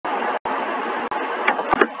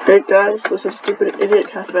Hey guys, this is Stupid Idiot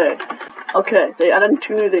Cafe. Okay, they added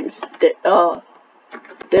 2 new things. Daily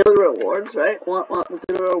rewards, right? The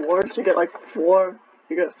daily rewards, you get like 4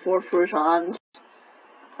 Furjans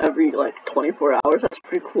every like 24 hours. That's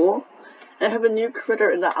pretty cool. And I have a new critter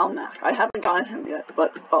in the Almanac. I haven't gotten him yet,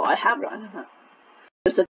 but I have gotten him.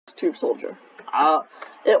 It's a test tube soldier.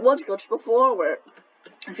 It was glitched before where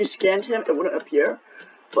if you scanned him, it wouldn't appear,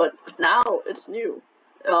 but now it's new.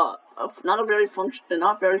 Not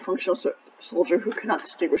very functional soldier who cannot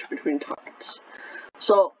distinguish between targets.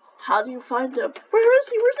 So, how do you find him? Where is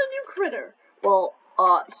he? Where's the new critter? Well,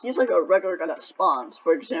 he's like a regular guy that spawns.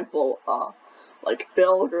 For example, like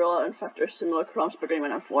Bill, Gorilla, Infector, Similar, Crumbs,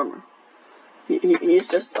 Spaghetti-Man, and Former. He's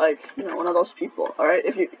just like, one of those people, alright?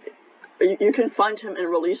 If you can find him in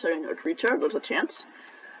releasing a creature, there's a chance.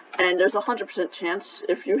 And there's a 100% chance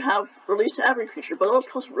if you have released every creature, but those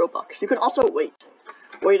cost Robux. You can also wait.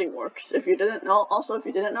 Waiting works. If you didn't know,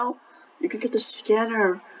 you can get the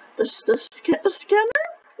scanner. The scanner?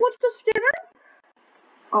 What's the scanner?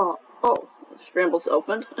 Oh, the scramble's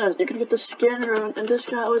opened. And you can get the scanner and this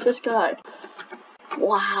guy with this guy.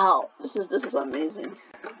 Wow, this is amazing.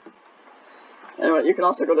 Anyway, you can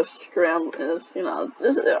also go to Scramble.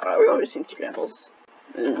 We've always seen Scrambles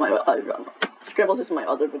in my Scrambles is in my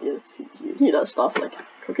other videos. He does stuff like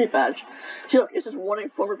Cookie Badge. See, look, it's just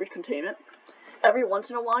warning former breach containment. Every once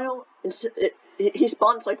in a while, he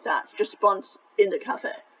spawns like that. He just spawns in the cafe.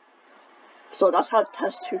 So that's how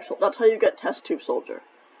you get test tube soldier.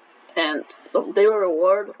 And the daily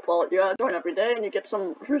reward, well, you gotta join every day and you get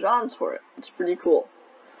some Furjans for it. It's pretty cool.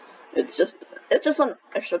 It's just some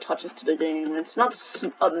extra touches to the game. It's not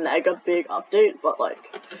a mega big update, but like,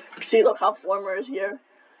 see, look how Former is here.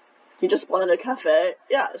 He just spawned in a cafe.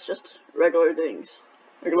 Yeah, it's just regular things,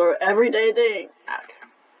 regular everyday thing.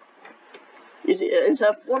 Easy. Instead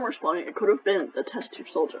of Former spawning, it could have been the test tube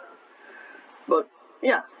soldier. But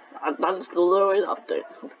yeah, that is literally the update.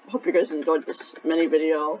 Hope you guys enjoyed this mini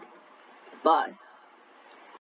video. Bye.